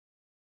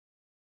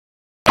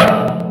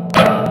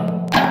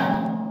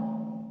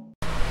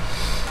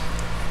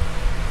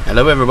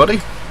Hello everybody,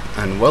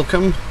 and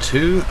welcome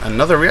to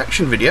another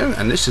reaction video.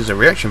 And this is a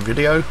reaction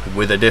video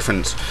with a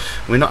difference.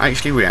 We're not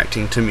actually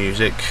reacting to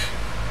music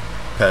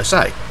per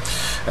se.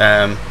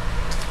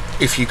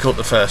 If you caught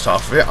the first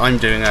half of it, I'm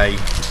doing a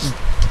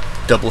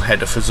double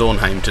header for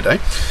Zornheym today,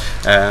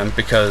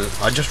 because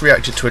I just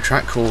reacted to a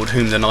track called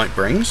Whom the Night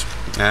Brings,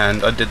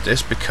 and I did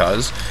this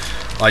because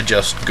I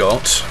just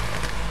got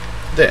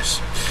this,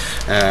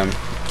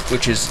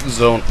 which is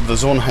the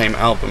Zornheym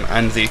album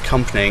and the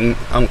accompanying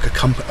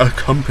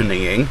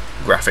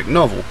graphic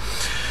novel,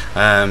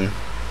 and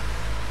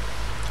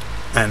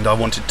I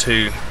wanted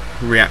to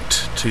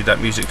react to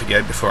that music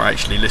video before I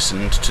actually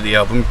listened to the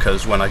album,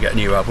 because when I get a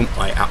new album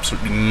I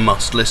absolutely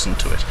must listen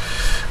to it.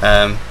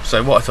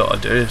 So what I thought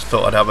I'd do is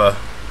I'd have a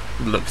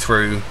look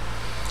through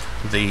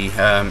the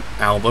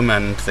album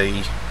and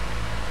the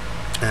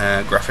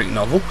graphic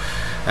novel,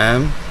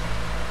 and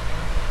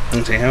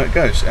see how it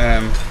goes.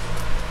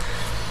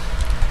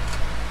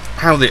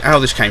 How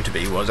this came to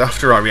be was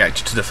after I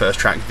reacted to the first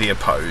track, The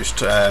Opposed,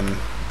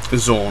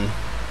 Zorn,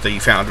 the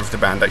founder of the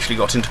band, actually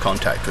got into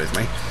contact with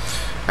me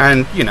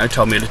and, you know,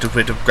 told me a little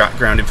bit of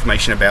background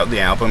information about the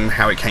album,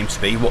 how it came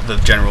to be, what the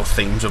general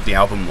themes of the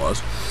album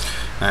was,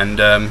 and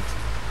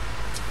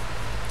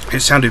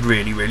it sounded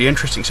really, really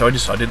interesting, so I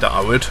decided that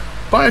I would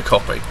buy a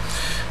copy.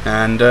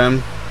 And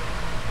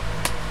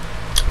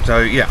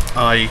so yeah,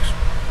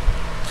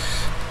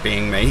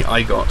 being me,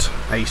 I got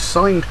a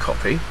signed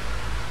copy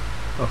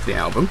of the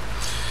album,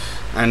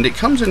 and it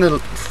comes in a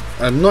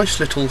nice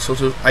little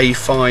sort of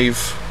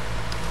A5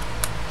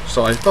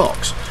 size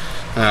box,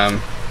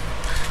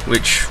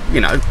 which, you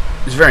know,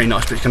 is very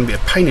nice, but it's going to be a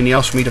pain in the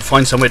ass for me to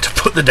find somewhere to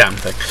put the damn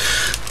thing,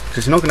 because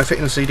it's not going to fit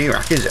in the CD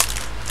rack, is it?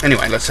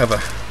 Anyway, let's have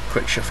a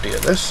quick shufty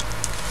at this,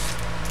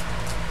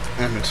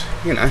 and,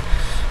 you know,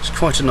 it's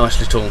quite a nice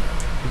little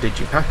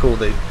digipack, all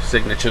the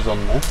signatures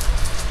on there.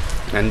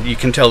 And you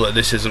can tell that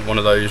this isn't one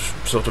of those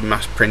sort of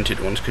mass printed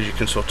ones, because you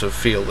can sort of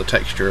feel the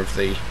texture of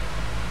the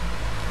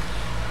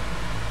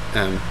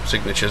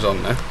signatures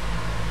on there.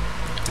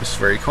 It's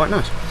very quite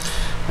nice.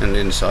 And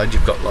inside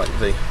you've got like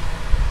the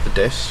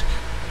disc,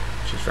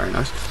 which is very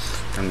nice,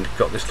 and you've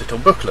got this little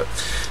booklet.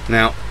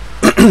 Now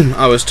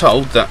I was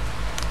told that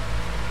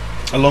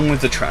along with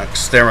the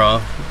tracks there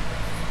are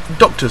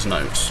doctor's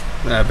notes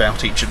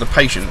about each of the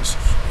patients,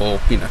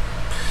 or, you know,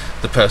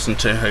 the person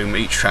to whom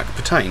each track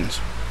pertains.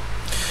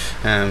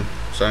 So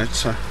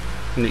it's a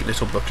neat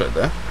little booklet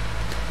there,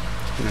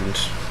 and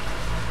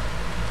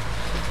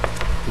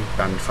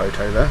band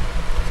photo there.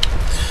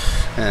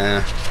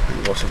 And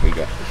what have we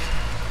got?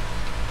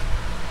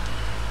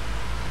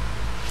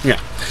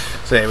 Yeah,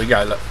 so there we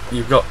go. Look,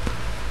 you've got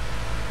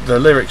the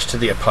lyrics to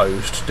The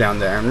Opposed down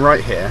there, and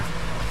right here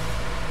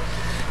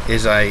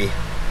is a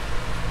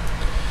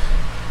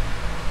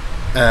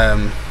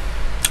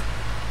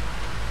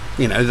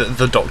you know,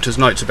 the doctor's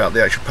notes about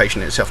the actual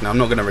patient itself. Now I'm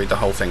not going to read the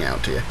whole thing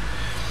out to you.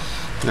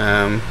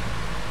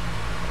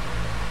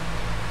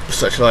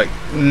 Such like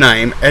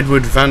name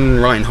Edward Van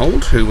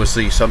Reinhold, who was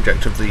the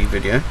subject of the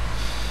video,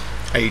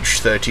 age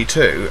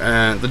 32,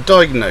 the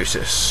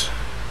diagnosis: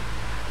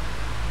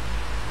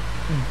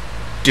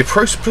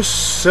 depressive,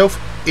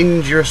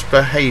 self-injurious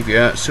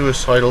behaviour,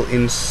 suicidal,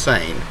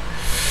 insane.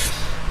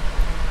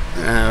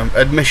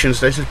 Admission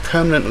status: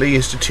 permanently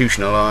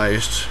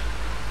institutionalised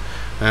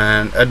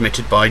and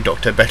admitted by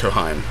Dr.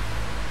 Metalhead.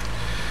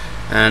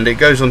 And it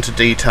goes on to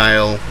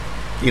detail,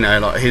 you know,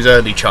 like his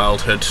early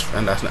childhood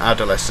and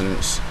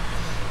adolescence.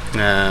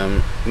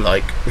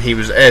 Like, he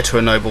was heir to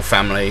a noble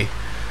family,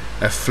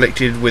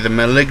 afflicted with a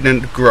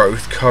malignant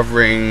growth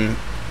covering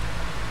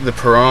the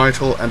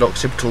parietal and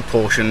occipital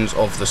portions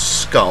of the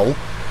skull,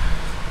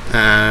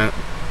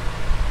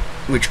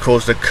 which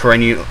caused a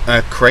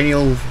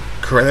craniofacial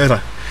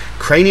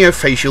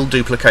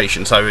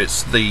duplication. So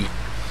it's the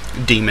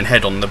demon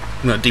head on the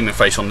demon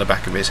face on the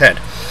back of his head.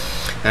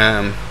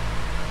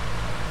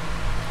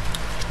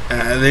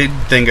 It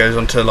then goes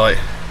on to like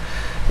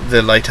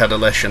the late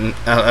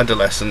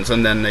adolescence,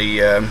 and then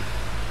the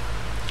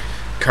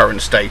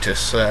current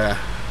status.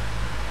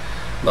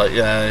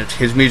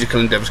 His musical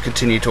endeavours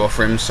continue to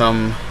offer him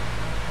some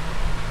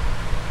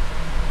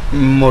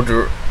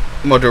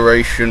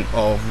moderation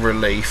of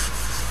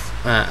relief,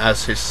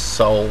 as his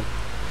sole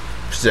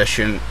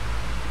possession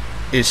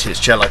is his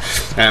cello.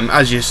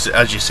 As you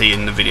see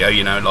in the video,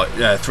 you know,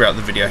 like throughout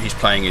the video he's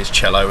playing his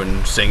cello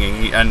and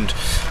singing, and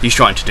he's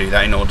trying to do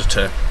that in order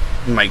to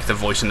make the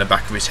voice in the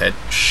back of his head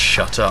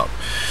shut up.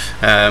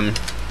 And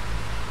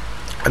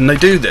they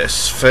do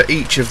this for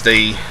each of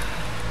the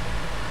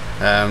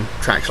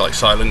tracks, like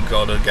Silent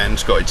God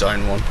again's got its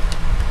own one,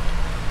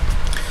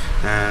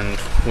 and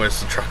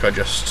where's the track I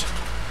just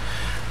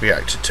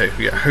reacted to?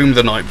 Yeah, Whom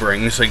the Night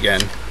Brings,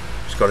 again,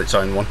 it's got its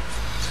own one.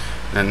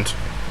 And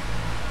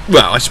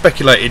well, I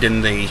speculated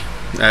in the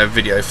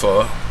video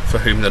for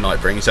Whom the Night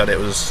Brings that it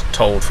was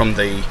told from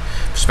the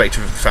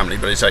perspective of the family,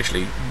 but it's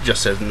actually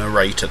just says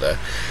narrator there.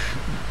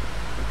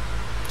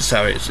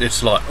 So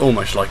it's like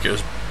almost like it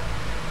was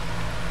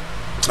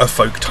a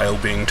folk tale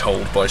being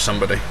told by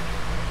somebody.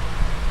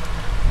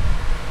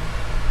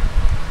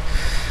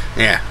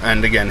 Yeah,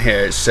 and again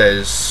here it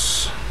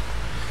says,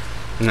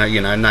 you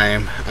know,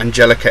 name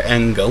Angelika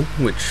Engel,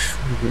 which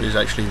is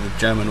actually the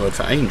German word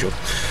for angel.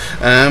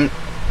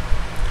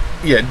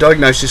 Yeah,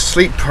 diagnosis: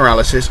 sleep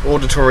paralysis,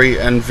 auditory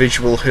and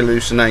visual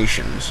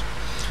hallucinations.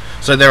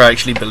 So they're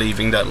actually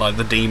believing that, like,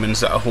 the demons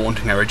that are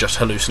haunting her are just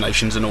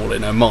hallucinations and all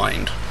in her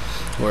mind,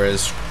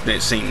 whereas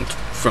it seemed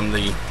from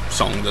the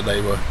song that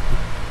they were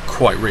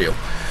quite real.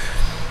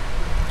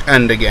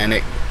 And again,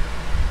 it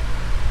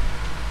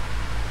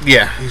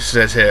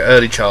says here,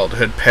 early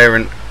childhood,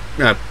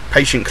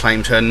 patient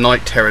claims her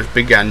night terrors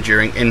began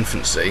during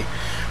infancy.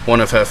 One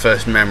of her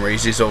first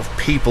memories is of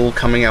people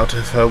coming out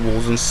of her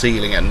walls and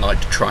ceiling at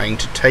night trying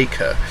to take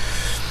her.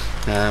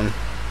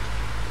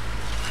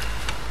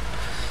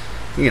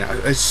 You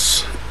know,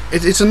 it's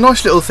a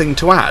nice little thing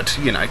to add,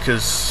 you know,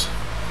 because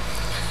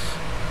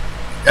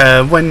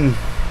when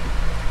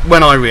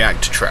I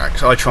react to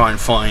tracks, I try and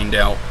find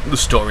out the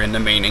story and the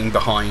meaning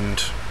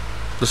behind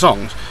the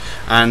songs,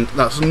 and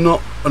that's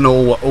not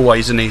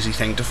always an easy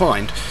thing to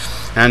find,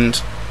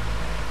 and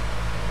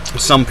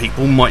some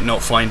people might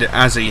not find it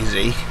as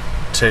easy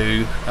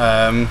to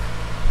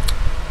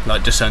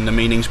like discern the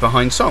meanings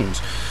behind songs.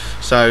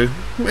 So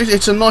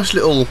it's a nice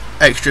little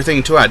extra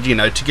thing to add, you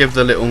know, to give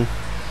the little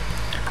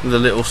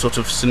sort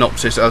of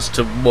synopsis as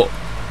to what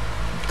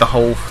the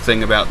whole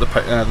thing about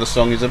the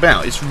song is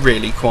about. It's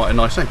really quite a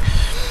nice thing,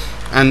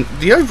 and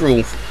the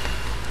overall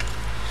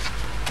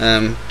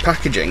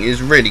packaging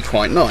is really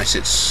quite nice.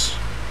 It's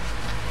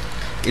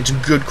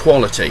good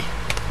quality.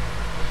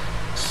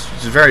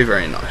 It's very,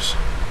 very nice.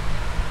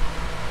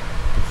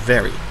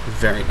 Very,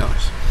 very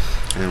nice.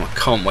 And I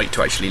can't wait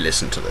to actually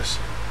listen to this.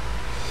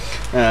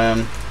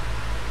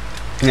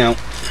 Now,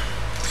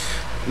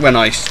 when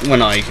I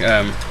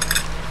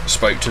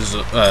spoke to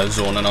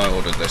Zorn and I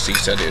ordered this, he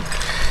said it,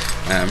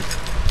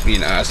 you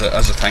know, as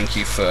a thank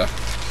you for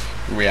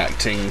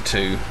reacting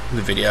to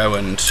the video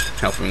and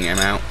helping him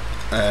out,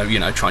 you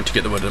know, trying to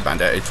get the word of the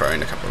band out, he'd throw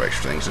in a couple of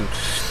extra things, and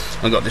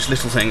I got this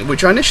little thing,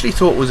 which I initially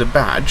thought was a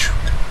badge,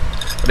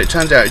 but it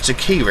turns out it's a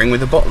keyring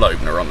with a bottle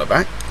opener on the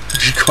back,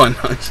 which is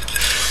quite nice.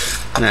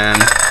 A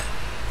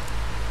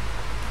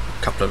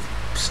couple of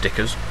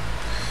stickers,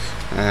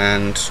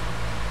 and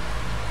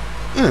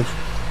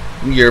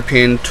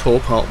European Tour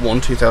Part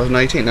 1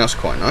 2018, that's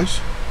quite nice.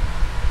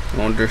 I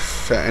wonder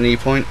if at any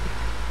point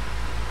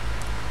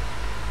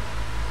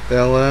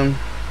they'll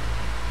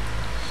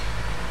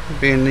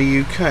be in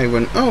the UK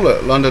when, oh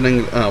look, London,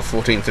 England,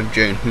 14th of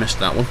June, missed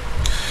that one.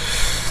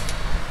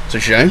 It's a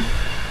shame.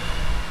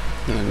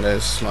 And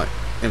there's like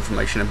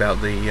information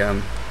about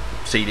the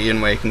CD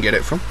and where you can get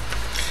it from.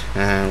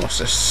 What's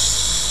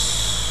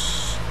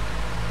this?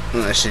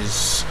 This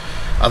is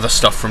other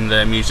stuff from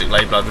their music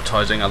label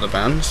advertising other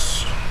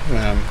bands,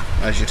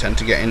 as you tend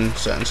to get in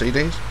certain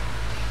CDs.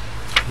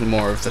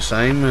 More of the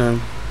same.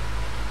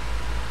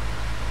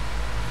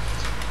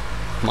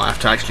 Might have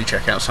to actually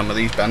check out some of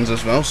these bands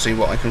as well, see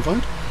what I can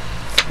find,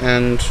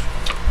 and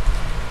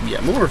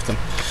yeah, more of them.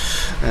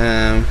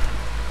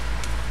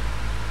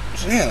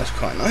 So yeah, that's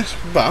quite nice.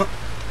 But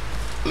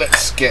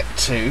let's get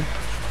to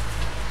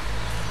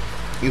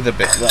the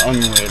bit that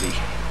I'm really,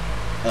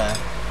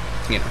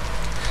 you know,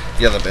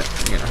 the other bit.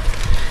 You know,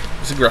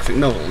 it's a graphic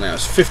novel now.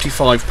 It's a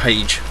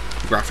 55-page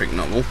graphic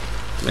novel.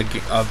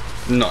 I've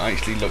not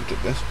actually looked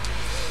at this.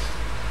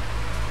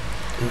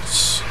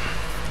 It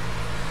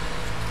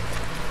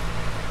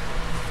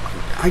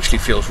actually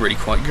feels really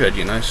quite good,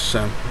 you know. It's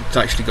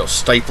actually got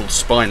stapled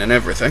spine and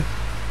everything.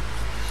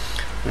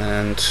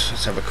 And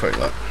let's have a quick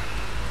look.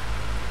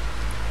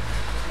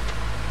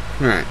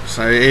 Right,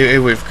 so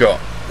here we've got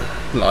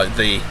like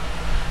the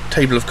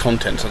table of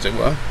contents, as it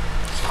were.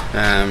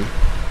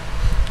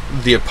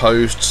 The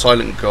Opposed,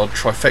 Silent God,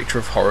 Trifecta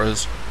of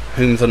Horrors,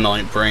 Whom the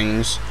Night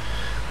Brings,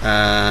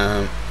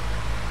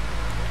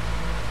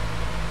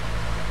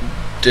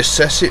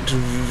 Decessit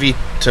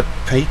Vita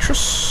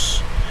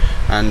Patris,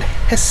 and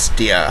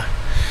Hestia.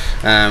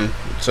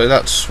 So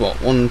that's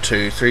what, 1,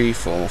 2, 3,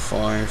 4,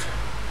 5,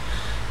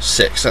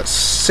 6. That's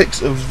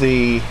six of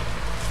the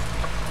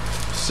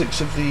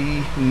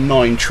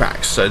 9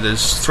 tracks. So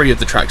there's 3 of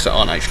the tracks that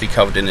aren't actually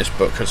covered in this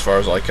book, as far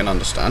as I can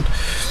understand.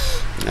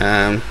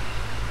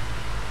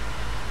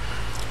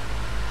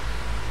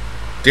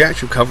 The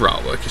actual cover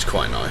artwork is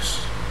quite nice.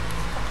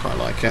 Quite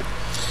like it.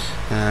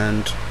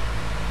 And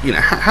you know,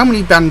 how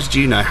many bands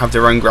do you know have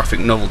their own graphic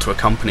novel to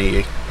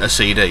accompany a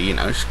CD? You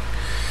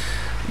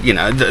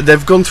know,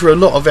 they've gone through a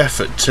lot of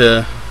effort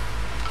to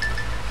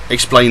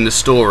explain the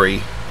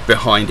story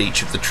behind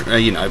each of the,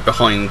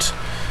 behind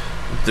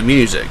the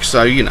music.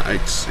 So you know,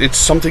 it's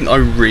something I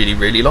really,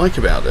 really like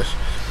about this.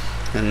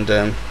 And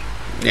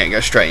yeah, it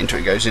goes straight into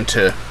it. Goes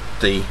into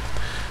the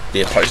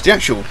Opposed. The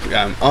actual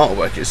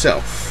artwork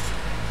itself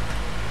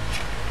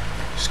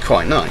is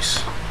quite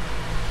nice.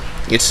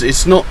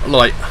 It's not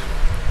like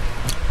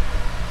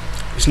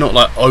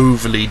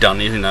overly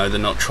done, you know. They're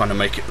not trying to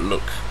make it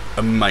look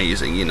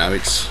amazing, you know.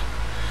 It's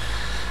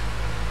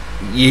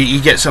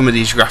you get some of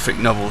these graphic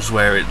novels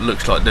where it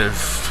looks like they've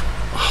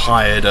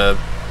hired a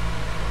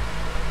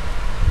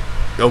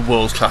a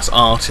world-class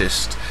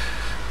artist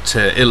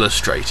to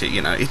illustrate it.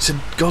 You know, it's a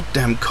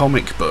goddamn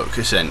comic book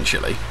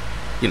essentially.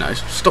 You know,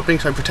 stop being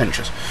so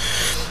pretentious.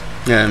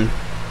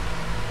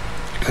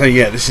 So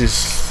yeah, this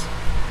is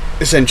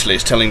essentially,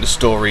 it's telling the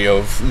story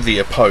of the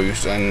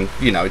Opposed, and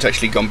you know, it's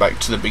actually gone back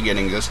to the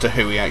beginning as to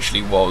who he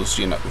actually was.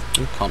 You know,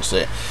 you can't see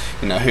it.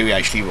 You know, who he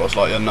actually was,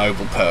 like a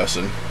noble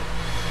person.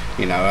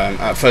 You know,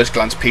 at first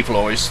glance, people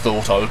always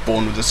thought I was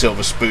born with a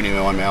silver spoon in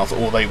my mouth.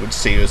 All they would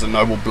see was a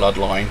noble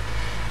bloodline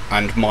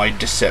and my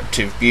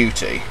deceptive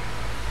beauty.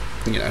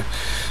 You know,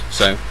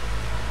 so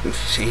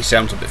he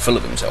sounds a bit full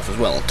of himself as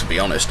well, to be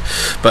honest.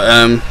 But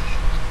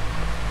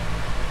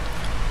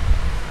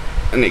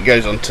and it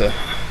goes on to,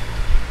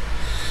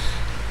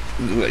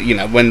 you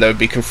know, when they would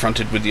be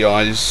confronted with the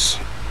eyes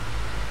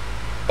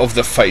of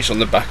the face on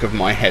the back of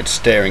my head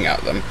staring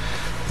at them,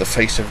 the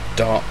face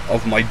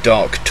of my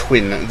dark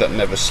twin that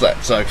never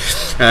slept. So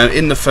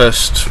in the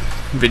first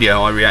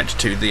video I reacted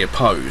to, The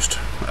Opposed,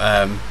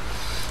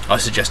 I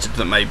suggested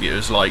that maybe it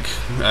was like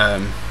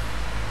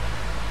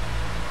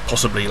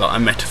possibly like a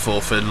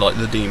metaphor for like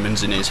the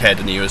demons in his head,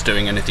 and he was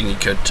doing anything he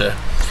could to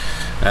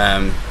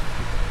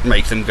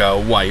make them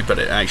go away. But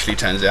it actually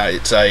turns out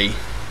it's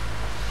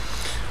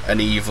an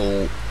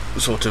evil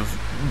sort of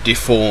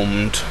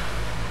deformed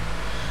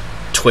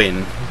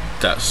twin.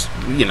 That's,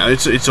 you know,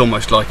 it's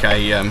almost like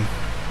a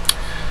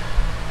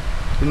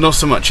not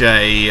so much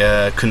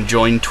a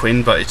conjoined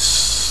twin, but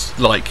it's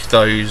like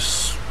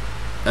those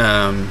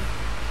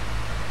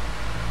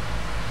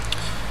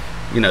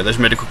you know, those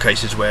medical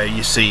cases where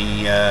you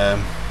see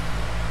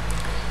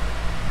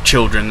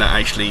children that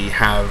actually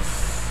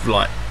have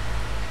like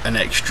an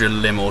extra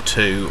limb or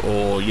two,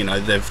 or you know,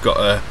 they've got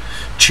a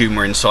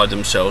tumour inside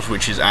themselves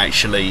which is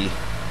actually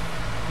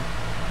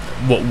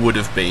what would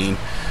have been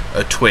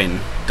a twin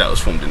that was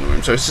formed in the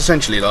womb. So it's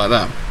essentially like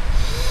that,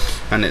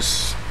 and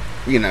it's,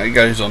 you know, it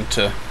goes on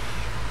to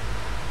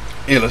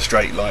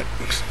illustrate, like,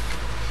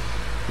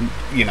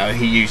 you know,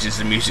 he uses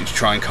the music to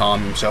try and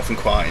calm himself and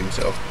quiet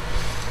himself,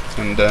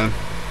 and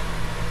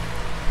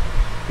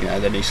you know,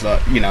 then he's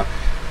like, you know,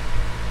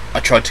 I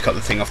tried to cut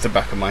the thing off the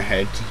back of my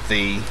head.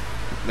 The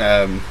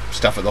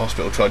staff at the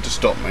hospital tried to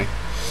stop me,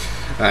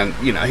 and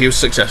you know, he was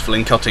successful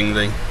in cutting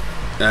the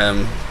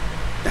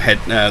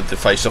the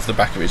face off the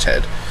back of his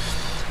head,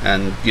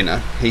 and you know,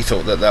 he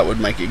thought that that would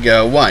make it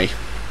go away.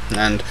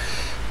 And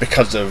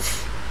because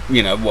of,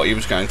 you know, what he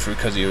was going through,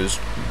 because he was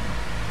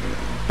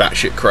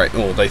batshit crazy,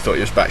 or they thought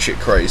he was batshit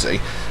crazy,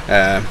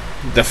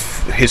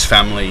 his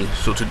family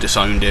sort of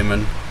disowned him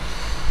and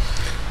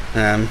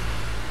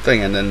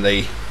thing. And then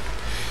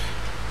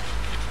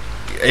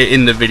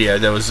in the video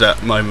there was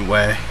that moment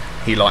where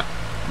he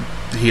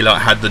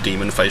had the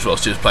demon face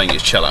whilst he was playing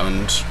his cello,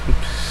 and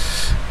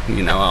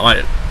you know,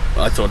 I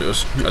thought it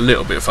was a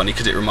little bit funny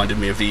because it reminded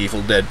me of The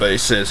Evil Dead. But it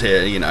says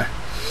here, you know,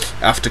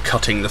 after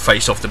cutting the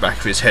face off the back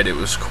of his head, it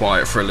was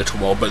quiet for a little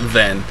while, but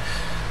then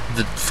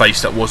the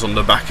face that was on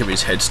the back of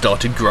his head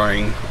started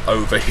growing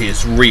over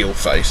his real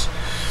face.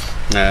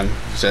 It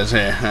says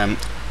here,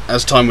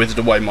 as time withered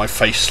away, my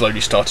face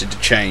slowly started to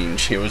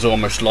change. It was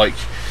almost like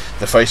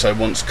the face I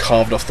once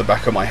carved off the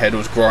back of my head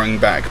was growing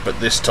back, but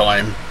this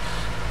time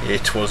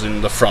it was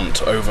in the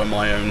front over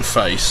my own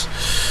face.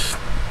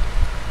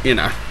 You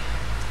know,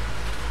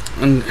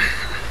 and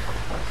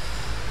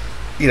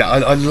you know,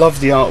 I love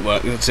the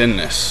artwork that's in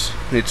this.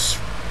 It's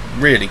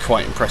really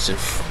quite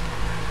impressive.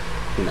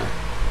 You know,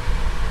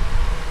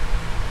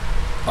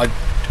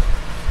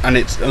 and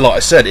it's, like I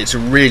said, it's a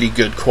really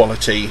good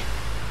quality,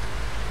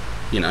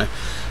 you know,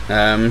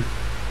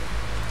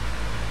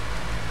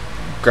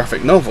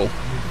 graphic novel.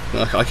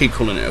 I keep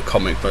calling it a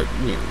comic book,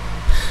 you know,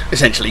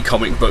 essentially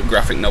comic book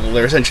graphic novel.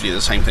 They're essentially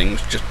the same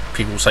things, just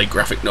people say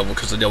graphic novel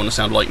because they don't want to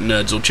sound like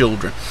nerds or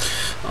children.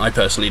 I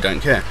personally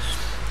don't care.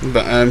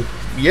 But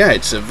yeah,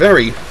 it's a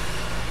very,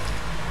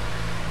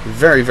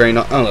 very, very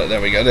nice. Oh look,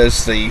 there we go.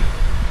 There's the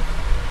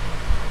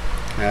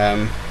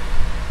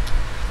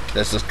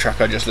track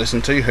I just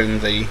listened to, Whom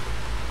the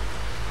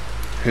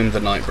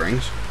Night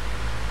Brings.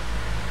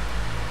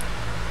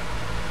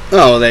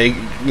 Oh, there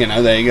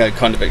you go.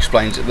 Kind of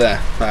explains it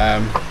there.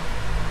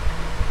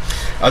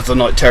 As the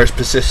night terrors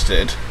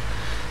persisted,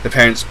 the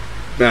parents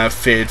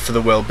feared for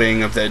the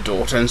well-being of their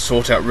daughter and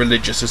sought out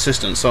religious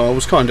assistance. So I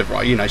was kind of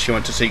right. You know, she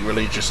went to seek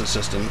religious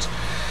assistance.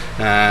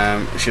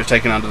 She was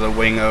taken under the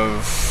wing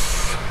of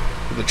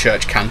the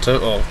church cantor,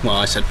 or well,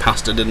 I said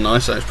pastor, didn't I?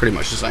 So it's pretty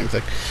much the same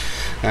thing.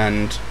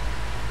 And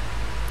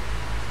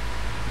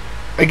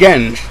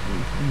again,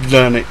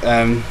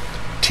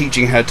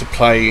 teaching her to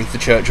play the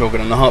church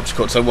organ and the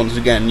harpsichord. So once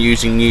again,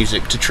 using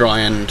music to try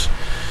and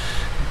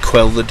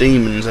quell the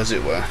demons, as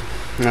it were.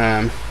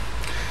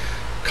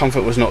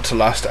 Comfort was not to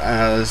last,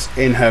 as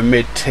in her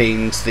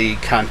mid-teens the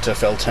cantor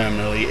fell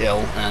terminally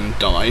ill and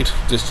died.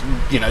 This,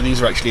 you know,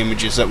 these are actually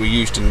images that were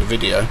used in the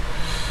video.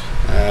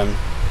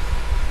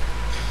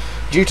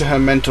 Due to her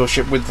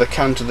mentorship with the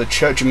cantor, the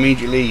church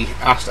immediately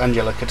asked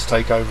Angelica to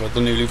take over the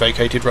newly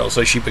vacated role,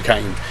 so she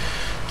became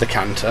the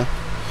cantor.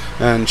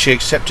 and she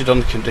accepted on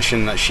the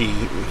condition that she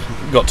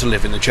got to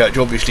live in the church.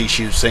 Obviously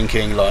she was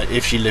thinking, like,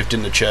 if she lived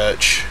in the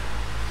church,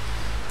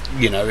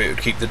 you know, it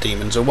would keep the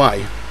demons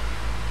away.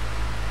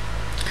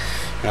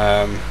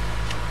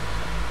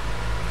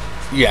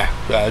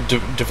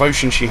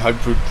 Devotion she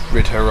hoped would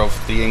rid her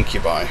of the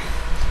incubi,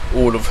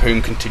 all of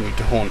whom continued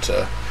to haunt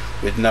her,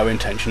 with no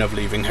intention of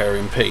leaving her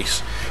in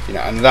peace. You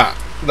know, and that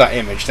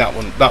image, that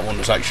one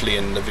was actually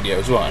in the video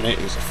as well, and it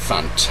is a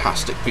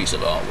fantastic piece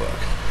of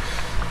artwork,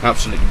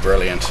 absolutely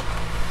brilliant.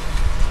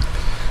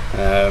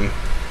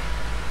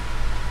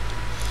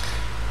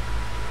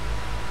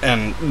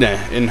 And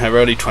yeah, in her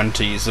early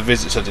 20s, the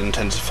visits had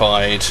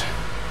intensified.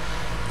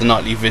 The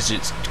nightly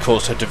visits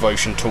caused her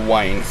devotion to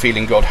wane.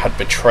 Feeling God had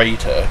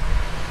betrayed her,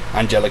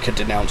 Angelica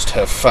denounced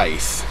her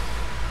faith.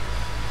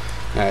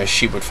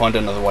 She would find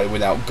another way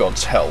without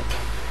God's help,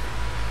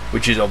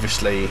 which is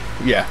obviously,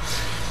 yeah,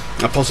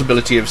 a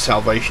possibility of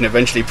salvation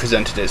eventually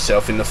presented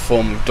itself in the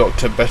form of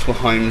Dr.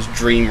 Bettelheim's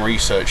dream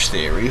research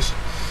theories.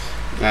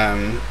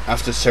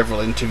 After several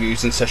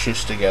interviews and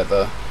sessions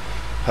together,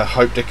 her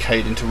hope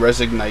decayed into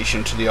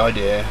resignation to the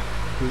idea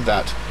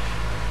that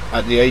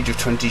at the age of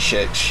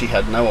 26 she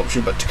had no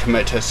option but to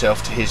commit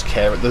herself to his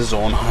care at the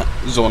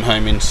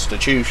Zornheym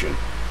institution,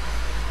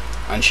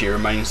 and she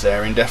remains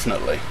there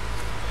indefinitely.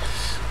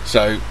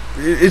 So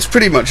it's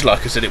pretty much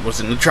like I said it was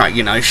in the track.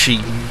 You know, she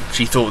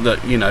thought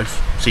that, you know,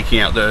 seeking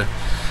out the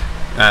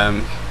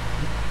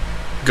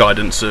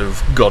guidance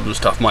of God and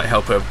stuff might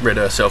help her rid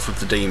herself of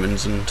the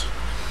demons, and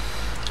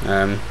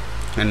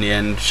in the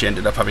end she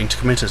ended up having to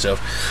commit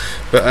herself.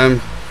 But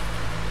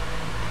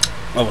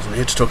I wasn't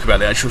here to talk about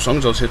the actual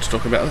songs, I was here to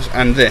talk about this.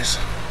 And this,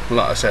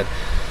 like I said,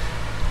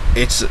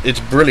 it's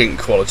brilliant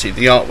quality.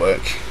 The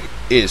artwork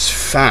is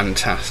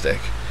fantastic,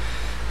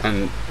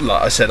 and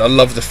like I said, I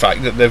love the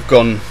fact that they've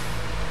gone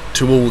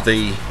to all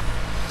the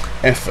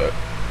effort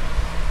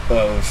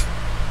of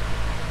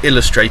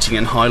illustrating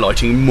and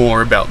highlighting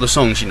more about the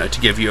songs, you know,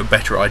 to give you a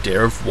better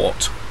idea of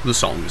what the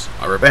songs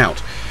are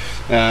about.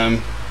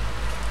 And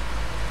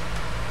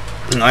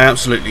I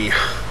absolutely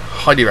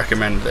highly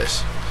recommend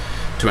this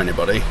to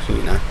anybody,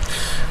 you know.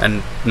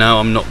 And no,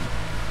 I'm not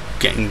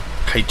getting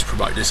paid to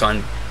promote this.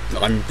 I'm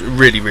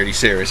really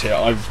serious here.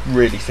 I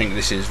really think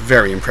this is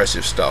very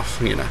impressive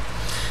stuff. You know,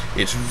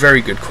 it's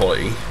very good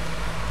quality.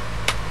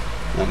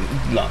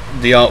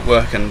 The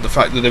artwork and the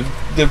fact that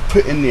they've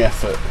put in the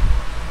effort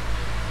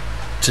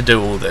to do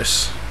all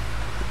this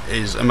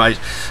is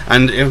amazing.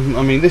 And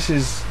I mean, this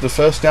is the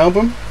first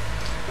album,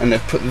 and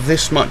they've put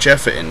this much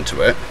effort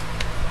into it.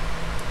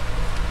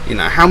 You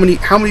know, how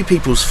many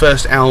people's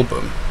first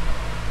album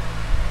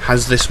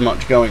has this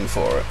much going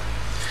for it?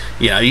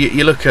 You know,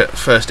 you look at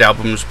first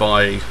albums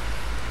by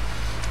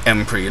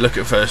Emperor, you look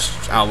at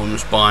first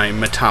albums by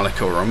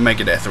Metallica or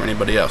Megadeth or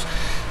anybody else.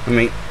 I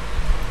mean,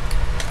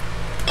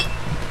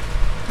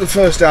 the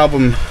first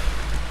album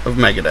of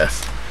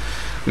Megadeth,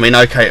 I mean,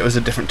 okay, it was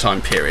a different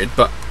time period,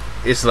 but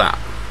it's that.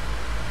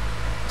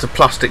 It's a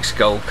plastic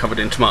skull covered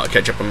in tomato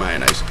ketchup and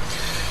mayonnaise.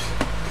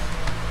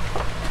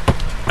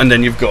 And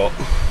then you've got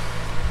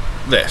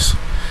this,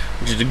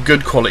 which is a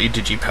good quality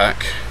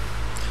digipack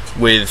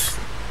with,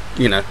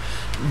 you know,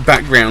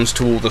 backgrounds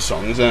to all the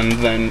songs. And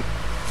then,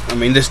 I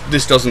mean,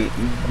 this doesn't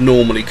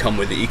normally come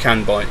with it. You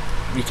can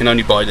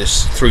only buy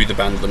this through the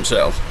band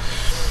themselves.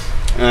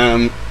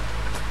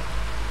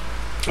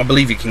 I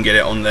believe you can get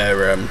it on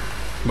their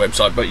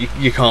website, but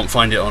you can't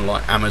find it on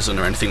like Amazon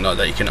or anything like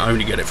that. You can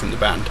only get it from the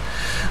band.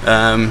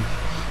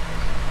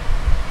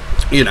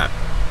 You know,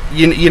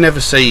 you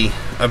never see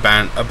a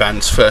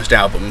band's first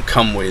album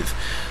come with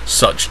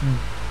such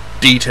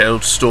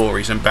detailed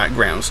stories and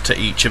backgrounds to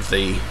each of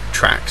the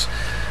tracks.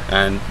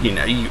 And you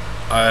know,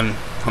 I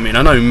mean,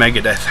 I know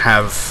Megadeth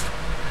have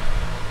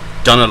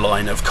done a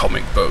line of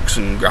comic books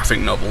and graphic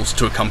novels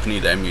to accompany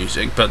their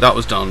music, but that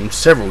was done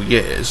several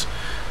years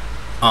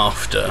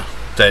after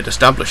they'd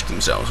established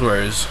themselves,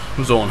 whereas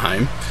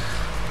Zornheym,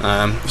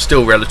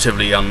 still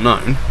relatively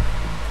unknown,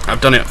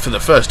 I've done it for the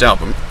first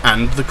album,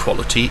 and the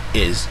quality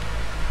is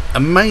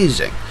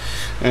amazing.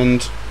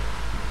 And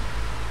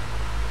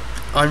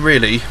I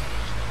really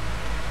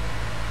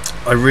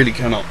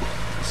cannot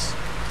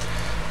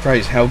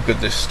praise how good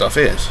this stuff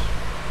is.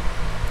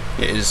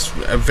 It is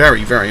a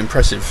very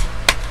impressive.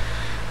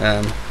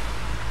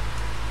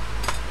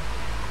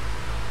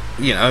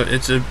 You know,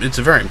 it's a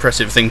very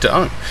impressive thing to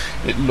own.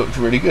 It looked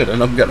really good,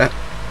 and I'm gonna,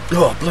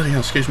 oh bloody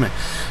hell, excuse me.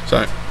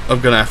 So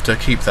I'm gonna have to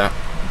keep that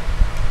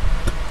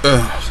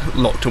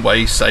locked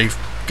away, safe.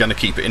 Gonna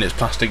keep it in its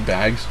plastic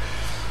bags.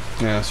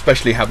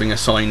 Especially having a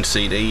signed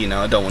CD, you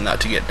know, I don't want that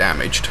to get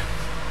damaged.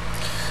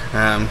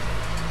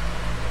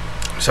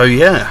 So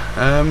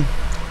yeah,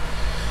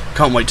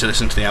 can't wait to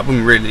listen to the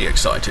album. Really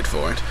excited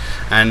for it.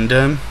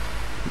 And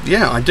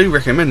yeah, I do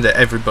recommend that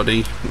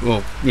everybody,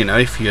 well, you know,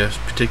 if you're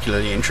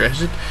particularly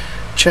interested,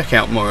 check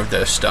out more of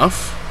their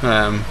stuff.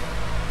 I'm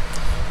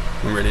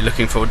really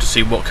looking forward to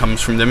see what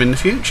comes from them in the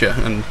future,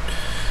 and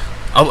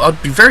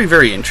I'd be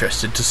very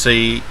interested to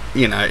see,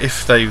 you know,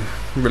 if they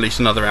release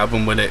another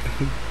album, will it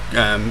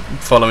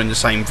following the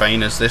same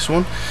vein as this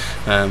one?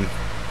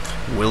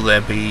 Will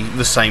there be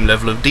the same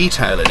level of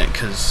detail in it?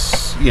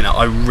 Because, you know,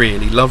 I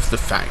really love the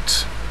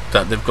fact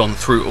that they've gone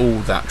through all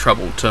that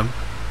trouble to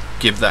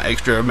give that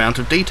extra amount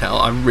of detail.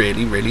 I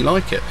really, really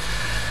like it.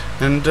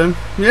 And,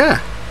 yeah.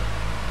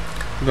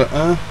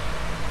 But,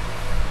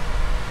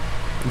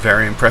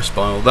 very impressed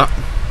by all that.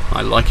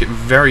 I like it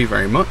very,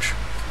 very much.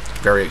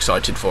 Very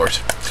excited for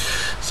it.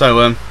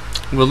 So,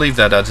 we'll leave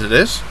that as it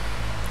is.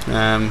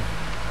 If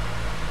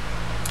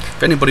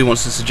anybody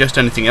wants to suggest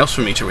anything else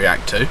for me to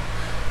react to,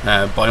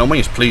 by all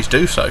means, please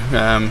do so.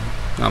 I'm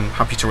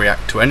happy to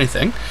react to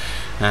anything.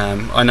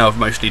 I know I've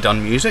mostly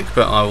done music,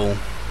 but I will,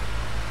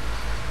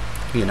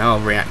 you know,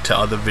 I'll react to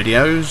other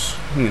videos.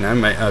 You know,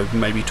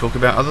 maybe talk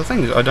about other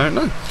things. I don't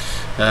know.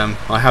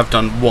 I have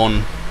done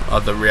one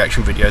other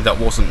reaction video that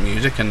wasn't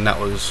music, and that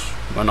was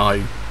when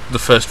the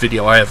first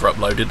video I ever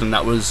uploaded, and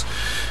that was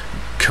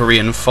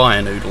Korean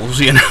fire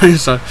noodles. You know,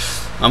 so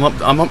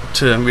I'm up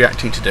to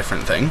reacting to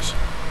different things.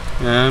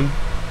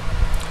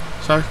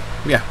 So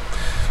yeah.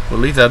 We'll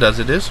leave that as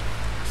it is.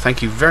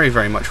 Thank you very,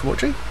 very much for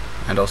watching,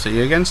 and I'll see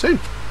you again soon.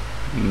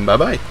 Bye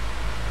bye.